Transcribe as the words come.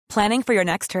Planning for your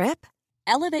next trip?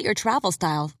 Elevate your travel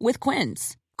style with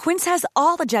Quince. Quince has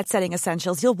all the jet-setting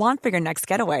essentials you'll want for your next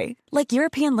getaway, like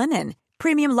European linen,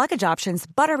 premium luggage options,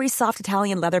 buttery soft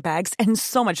Italian leather bags, and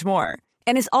so much more.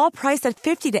 And is all priced at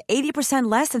 50 to 80%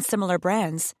 less than similar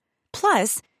brands.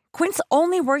 Plus, Quince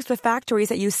only works with factories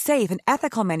that use safe and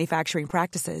ethical manufacturing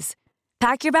practices.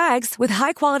 Pack your bags with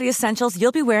high-quality essentials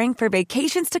you'll be wearing for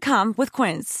vacations to come with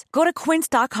Quince. Go to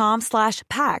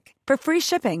quince.com/pack for free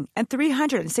shipping and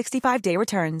 365-day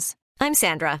returns. I'm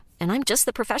Sandra, and I'm just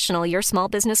the professional your small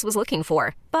business was looking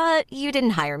for. But you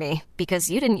didn't hire me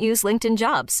because you didn't use LinkedIn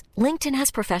Jobs. LinkedIn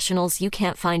has professionals you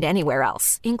can't find anywhere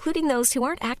else, including those who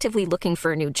aren't actively looking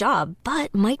for a new job,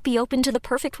 but might be open to the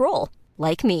perfect role,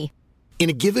 like me.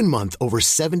 In a given month, over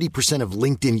 70% of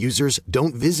LinkedIn users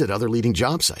don't visit other leading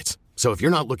job sites. So if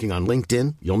you're not looking on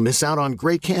LinkedIn, you'll miss out on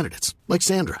great candidates like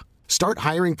Sandra. Start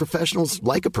hiring professionals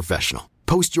like a professional.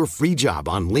 Post your free job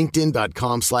on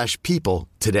linkedin.com/people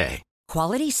today.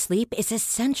 Quality sleep is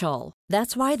essential.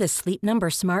 That's why the Sleep Number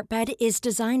Smart Bed is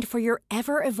designed for your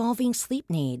ever-evolving sleep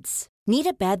needs. Need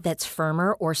a bed that's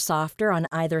firmer or softer on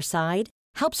either side?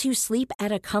 Helps you sleep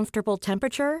at a comfortable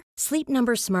temperature? Sleep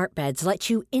Number Smart Beds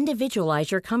let you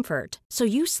individualize your comfort so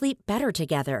you sleep better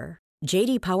together.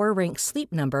 J.D. Power ranks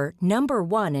Sleep Number number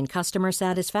 1 in customer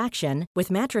satisfaction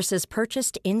with mattresses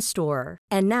purchased in-store.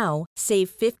 And now, save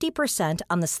 50%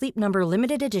 on the Sleep Number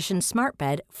Limited Edition Smart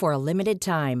Bed for a limited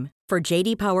time. For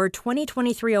J.D. Power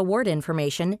 2023 award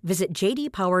information, visit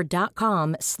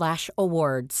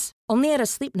jdpower.com/awards. Only at a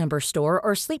Sleep Number store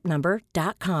or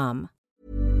sleepnumber.com.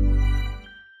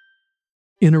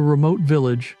 In a remote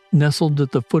village, nestled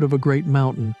at the foot of a great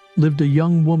mountain, lived a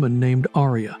young woman named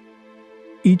Arya.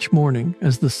 Each morning,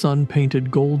 as the sun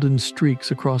painted golden streaks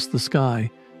across the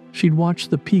sky, she'd watch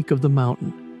the peak of the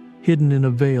mountain, hidden in a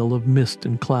veil of mist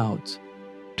and clouds.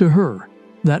 To her,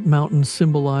 that mountain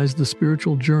symbolized the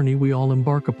spiritual journey we all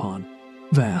embark upon,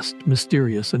 vast,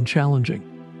 mysterious, and challenging.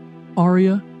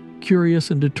 Arya,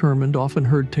 curious and determined, often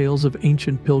heard tales of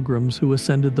ancient pilgrims who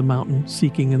ascended the mountain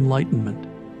seeking enlightenment.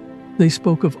 They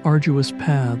spoke of arduous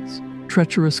paths,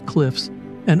 treacherous cliffs,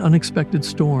 and unexpected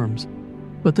storms,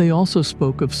 but they also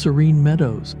spoke of serene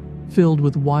meadows filled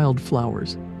with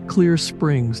wildflowers, clear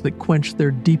springs that quenched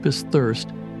their deepest thirst,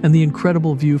 and the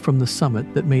incredible view from the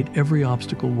summit that made every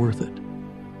obstacle worth it.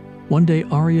 One day,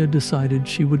 Arya decided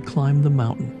she would climb the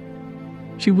mountain.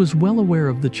 She was well aware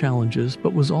of the challenges,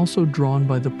 but was also drawn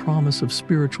by the promise of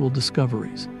spiritual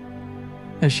discoveries.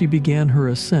 As she began her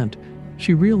ascent,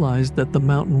 she realized that the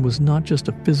mountain was not just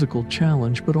a physical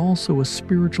challenge, but also a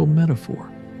spiritual metaphor.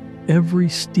 Every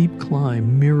steep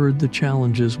climb mirrored the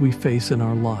challenges we face in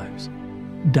our lives,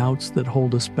 doubts that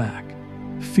hold us back,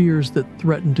 fears that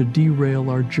threaten to derail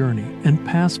our journey, and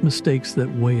past mistakes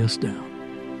that weigh us down.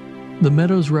 The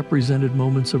meadows represented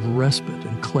moments of respite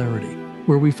and clarity,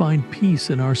 where we find peace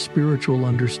in our spiritual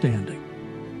understanding.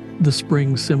 The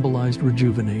springs symbolized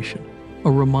rejuvenation,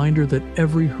 a reminder that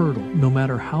every hurdle, no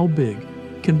matter how big,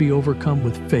 can be overcome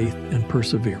with faith and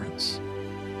perseverance.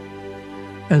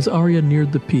 As Arya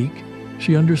neared the peak,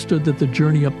 she understood that the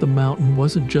journey up the mountain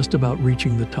wasn't just about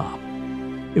reaching the top.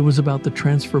 It was about the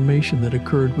transformation that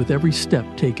occurred with every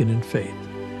step taken in faith,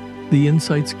 the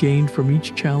insights gained from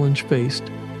each challenge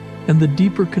faced, and the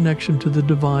deeper connection to the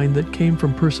divine that came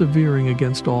from persevering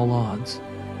against all odds.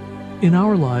 In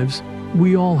our lives,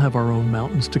 we all have our own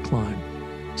mountains to climb,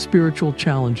 spiritual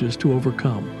challenges to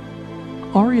overcome.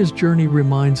 Arya's journey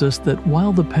reminds us that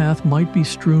while the path might be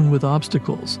strewn with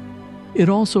obstacles, it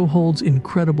also holds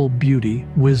incredible beauty,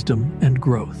 wisdom, and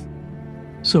growth.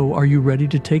 So, are you ready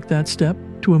to take that step,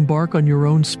 to embark on your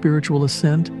own spiritual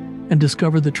ascent and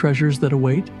discover the treasures that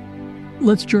await?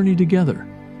 Let's journey together,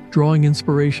 drawing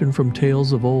inspiration from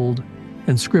tales of old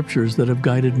and scriptures that have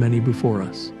guided many before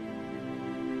us.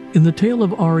 In the tale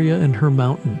of Arya and her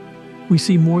mountain, we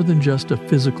see more than just a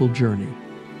physical journey.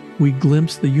 We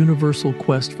glimpse the universal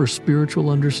quest for spiritual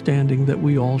understanding that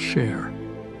we all share.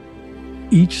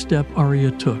 Each step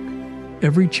Arya took,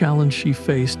 every challenge she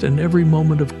faced, and every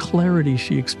moment of clarity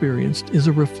she experienced is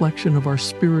a reflection of our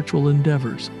spiritual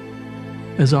endeavors.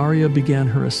 As Arya began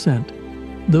her ascent,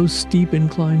 those steep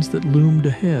inclines that loomed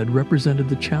ahead represented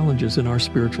the challenges in our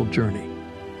spiritual journey.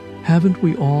 Haven't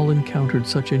we all encountered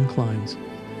such inclines?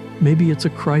 Maybe it's a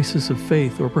crisis of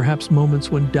faith, or perhaps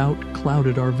moments when doubt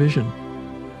clouded our vision.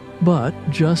 But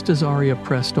just as Arya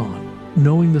pressed on,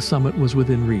 knowing the summit was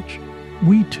within reach,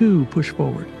 we too push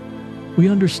forward. We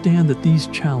understand that these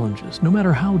challenges, no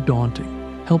matter how daunting,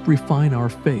 help refine our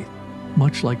faith,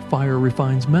 much like fire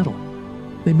refines metal.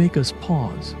 They make us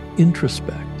pause,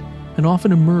 introspect, and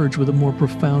often emerge with a more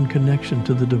profound connection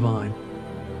to the divine.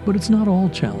 But it's not all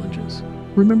challenges.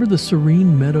 Remember the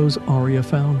serene meadows Arya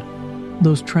found?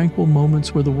 Those tranquil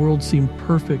moments where the world seemed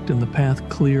perfect and the path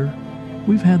clear?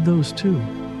 We've had those too.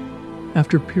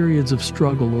 After periods of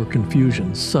struggle or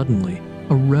confusion, suddenly,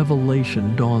 a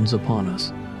revelation dawns upon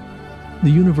us. The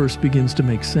universe begins to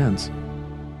make sense.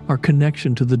 Our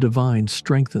connection to the divine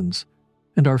strengthens,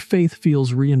 and our faith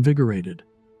feels reinvigorated.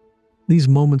 These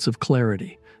moments of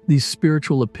clarity, these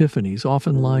spiritual epiphanies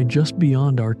often lie just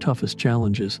beyond our toughest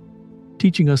challenges,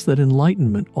 teaching us that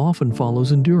enlightenment often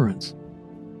follows endurance.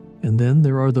 And then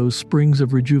there are those springs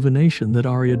of rejuvenation that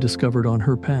Arya discovered on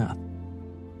her path.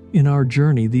 In our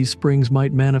journey, these springs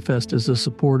might manifest as a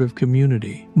supportive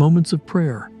community, moments of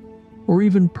prayer, or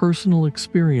even personal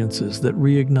experiences that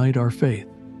reignite our faith.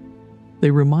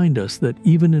 They remind us that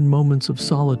even in moments of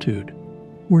solitude,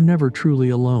 we're never truly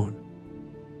alone.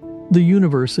 The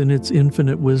universe, in its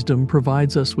infinite wisdom,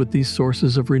 provides us with these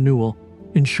sources of renewal,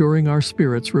 ensuring our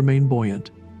spirits remain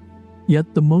buoyant.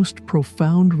 Yet the most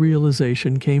profound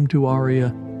realization came to Arya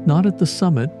not at the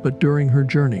summit but during her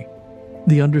journey.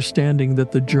 The understanding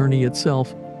that the journey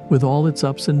itself, with all its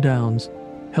ups and downs,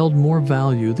 held more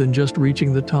value than just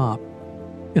reaching the top.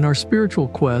 In our spiritual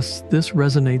quests, this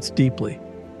resonates deeply.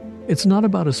 It's not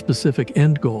about a specific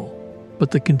end goal,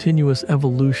 but the continuous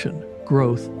evolution,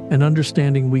 growth, and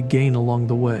understanding we gain along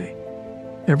the way.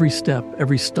 Every step,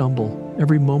 every stumble,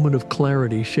 every moment of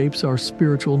clarity shapes our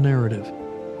spiritual narrative.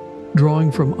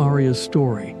 Drawing from Arya's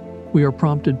story, we are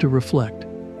prompted to reflect.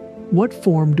 What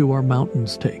form do our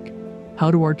mountains take?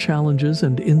 How do our challenges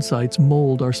and insights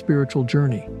mold our spiritual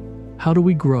journey? How do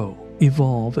we grow,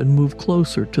 evolve, and move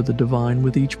closer to the divine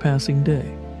with each passing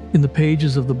day? In the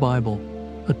pages of the Bible,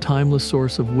 a timeless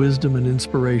source of wisdom and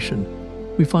inspiration,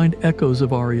 we find echoes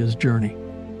of Arya's journey.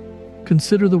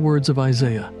 Consider the words of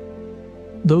Isaiah.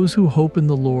 Those who hope in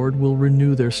the Lord will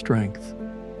renew their strength.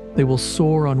 They will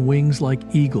soar on wings like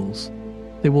eagles.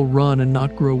 They will run and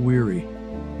not grow weary.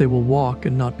 They will walk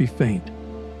and not be faint.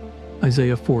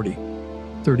 Isaiah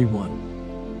 40:31.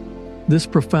 This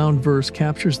profound verse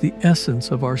captures the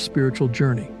essence of our spiritual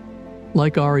journey.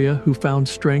 Like Arya, who found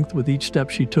strength with each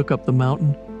step she took up the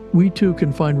mountain, we too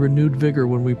can find renewed vigor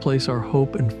when we place our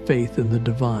hope and faith in the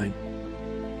divine.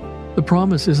 The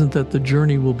promise isn't that the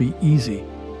journey will be easy,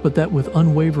 but that with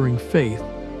unwavering faith,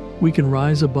 we can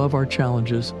rise above our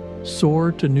challenges,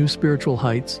 soar to new spiritual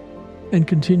heights, and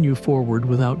continue forward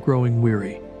without growing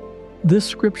weary. This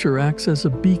scripture acts as a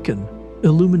beacon,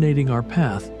 illuminating our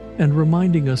path and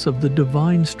reminding us of the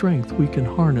divine strength we can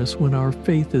harness when our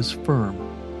faith is firm.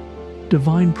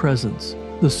 Divine presence,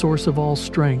 the source of all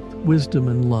strength, wisdom,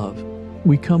 and love,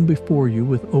 we come before you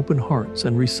with open hearts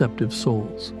and receptive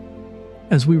souls.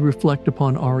 As we reflect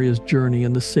upon Arya's journey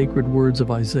and the sacred words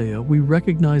of Isaiah, we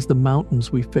recognize the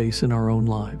mountains we face in our own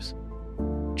lives.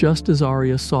 Just as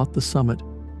Arya sought the summit,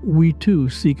 we too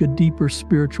seek a deeper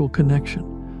spiritual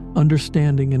connection,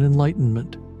 understanding, and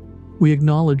enlightenment. We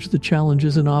acknowledge the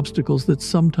challenges and obstacles that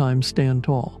sometimes stand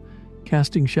tall,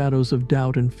 casting shadows of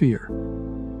doubt and fear.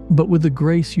 But with the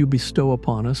grace you bestow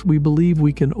upon us, we believe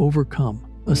we can overcome,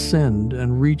 ascend,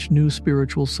 and reach new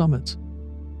spiritual summits.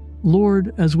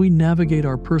 Lord, as we navigate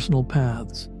our personal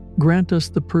paths, grant us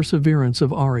the perseverance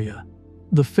of Arya,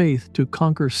 the faith to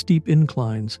conquer steep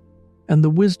inclines, and the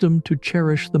wisdom to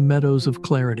cherish the meadows of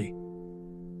clarity.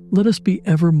 Let us be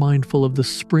ever mindful of the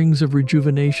springs of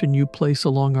rejuvenation you place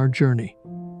along our journey,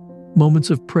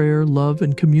 moments of prayer, love,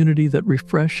 and community that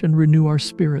refresh and renew our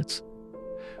spirits.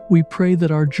 We pray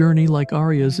that our journey, like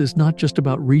Arya's, is not just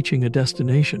about reaching a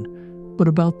destination, but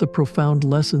about the profound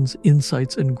lessons,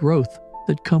 insights, and growth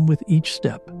that come with each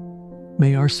step.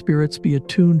 May our spirits be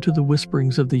attuned to the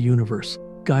whisperings of the universe,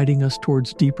 guiding us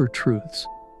towards deeper truths.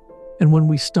 And when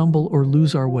we stumble or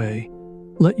lose our way,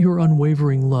 let your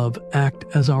unwavering love act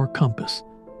as our compass,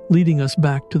 leading us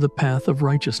back to the path of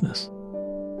righteousness.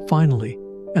 Finally,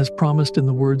 as promised in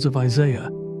the words of Isaiah,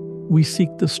 we seek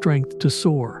the strength to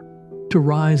soar, to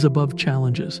rise above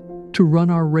challenges, to run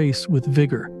our race with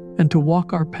vigor, and to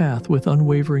walk our path with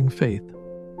unwavering faith.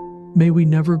 May we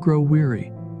never grow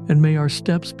weary, and may our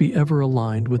steps be ever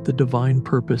aligned with the divine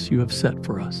purpose you have set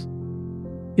for us.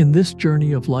 In this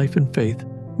journey of life and faith,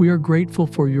 we are grateful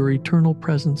for your eternal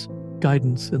presence,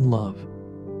 guidance, and love.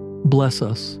 Bless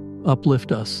us,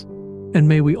 uplift us, and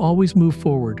may we always move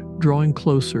forward, drawing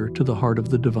closer to the heart of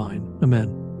the divine.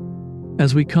 Amen.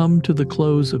 As we come to the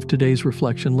close of today's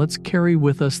reflection, let's carry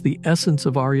with us the essence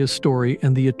of Arya's story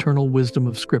and the eternal wisdom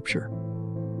of Scripture.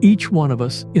 Each one of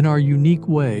us, in our unique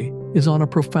way, is on a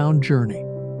profound journey.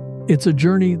 It's a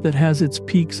journey that has its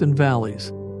peaks and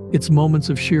valleys, its moments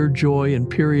of sheer joy and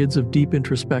periods of deep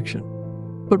introspection.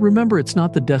 But remember, it's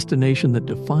not the destination that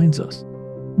defines us.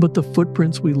 but the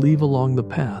footprints we leave along the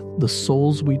path, the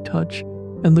souls we touch,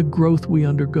 and the growth we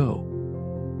undergo.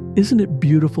 Isn't it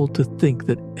beautiful to think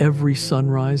that every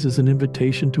sunrise is an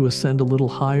invitation to ascend a little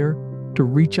higher, to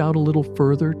reach out a little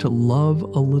further, to love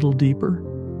a little deeper?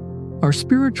 Our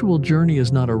spiritual journey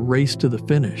is not a race to the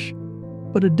finish,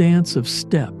 but a dance of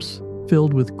steps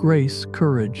filled with grace,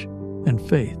 courage, and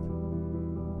faith.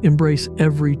 Embrace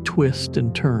every twist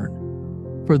and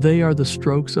turn, for they are the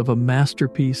strokes of a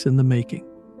masterpiece in the making,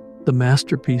 the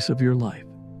masterpiece of your life.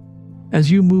 As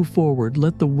you move forward,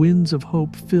 let the winds of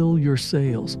hope fill your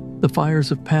sails, the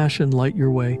fires of passion light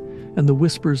your way, and the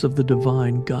whispers of the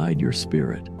divine guide your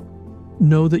spirit.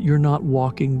 Know that you're not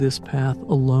walking this path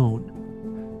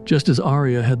alone. Just as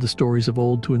Arya had the stories of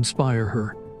old to inspire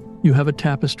her, you have a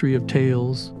tapestry of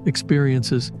tales,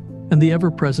 experiences, and the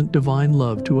ever-present divine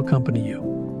love to accompany you.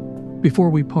 Before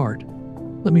we part,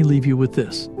 let me leave you with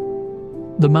this.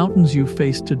 The mountains you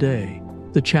face today,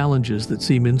 the challenges that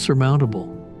seem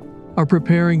insurmountable, are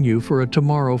preparing you for a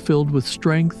tomorrow filled with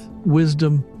strength,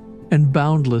 wisdom, and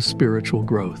boundless spiritual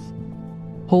growth.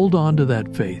 Hold on to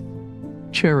that faith,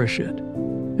 cherish it,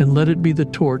 and let it be the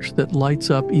torch that lights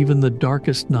up even the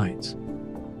darkest nights.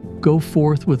 Go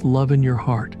forth with love in your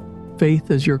heart,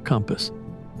 faith as your compass,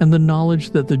 and the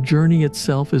knowledge that the journey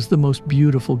itself is the most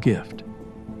beautiful gift.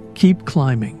 Keep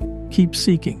climbing, keep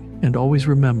seeking, and always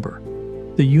remember,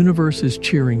 the universe is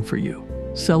cheering for you,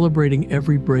 celebrating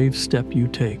every brave step you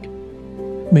take.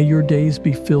 May your days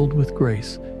be filled with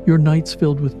grace, your nights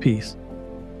filled with peace,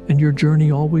 and your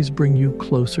journey always bring you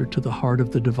closer to the heart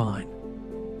of the divine.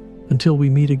 Until we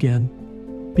meet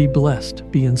again, be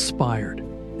blessed, be inspired,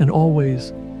 and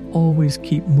always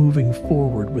keep moving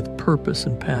forward with purpose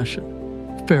and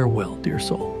passion. Farewell, dear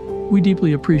soul. We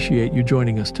deeply appreciate you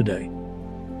joining us today.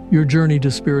 Your journey to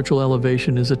spiritual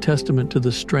elevation is a testament to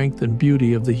the strength and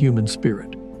beauty of the human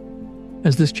spirit.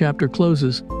 As this chapter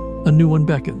closes, a new one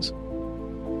beckons.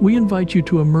 We invite you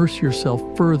to immerse yourself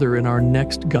further in our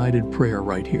next guided prayer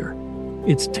right here.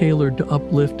 It's tailored to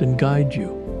uplift and guide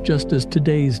you, just as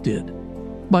today's did.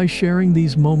 By sharing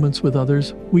these moments with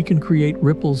others, we can create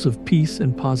ripples of peace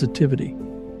and positivity.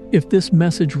 If this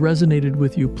message resonated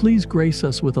with you, please grace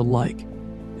us with a like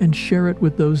and share it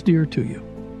with those dear to you.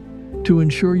 To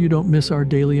ensure you don't miss our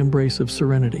daily embrace of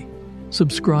serenity,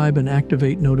 subscribe and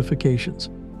activate notifications.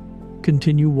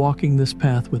 Continue walking this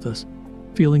path with us,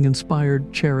 feeling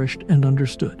inspired, cherished, and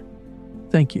understood.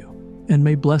 Thank you, and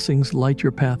may blessings light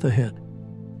your path ahead.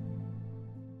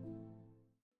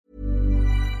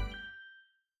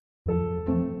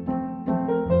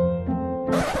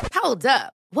 Hold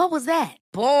up. What was that?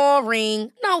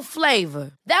 Boring. No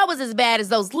flavor. That was as bad as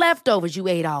those leftovers you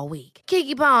ate all week.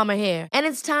 Keke Palmer here, and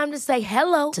it's time to say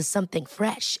hello to something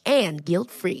fresh and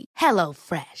guilt-free.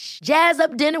 HelloFresh. Jazz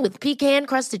up dinner with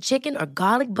pecan-crusted chicken or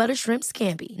garlic butter shrimp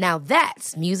scampi. Now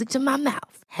that's music to my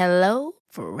mouth.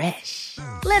 HelloFresh.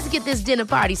 Let's get this dinner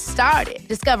party started.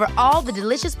 Discover all the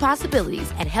delicious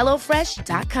possibilities at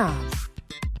HelloFresh.com.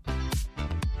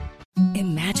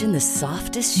 Imagine the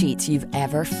softest sheets you've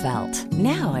ever felt.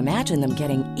 Now imagine them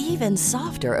getting even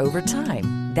softer over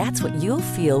time. That's what you'll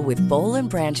feel with Boll &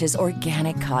 Branch's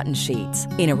organic cotton sheets.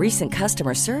 In a recent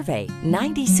customer survey,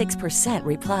 96%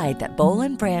 replied that Boll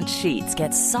 & Branch sheets get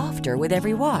softer with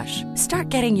every wash. Start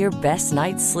getting your best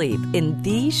night's sleep in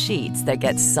these sheets that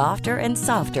get softer and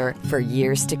softer for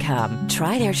years to come.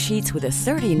 Try their sheets with a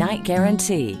 30-night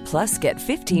guarantee. Plus, get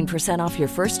 15% off your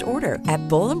first order at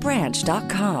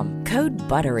bollandbranch.com. Code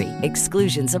BUTTERY.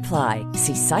 Exclusions apply.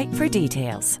 See site for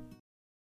details.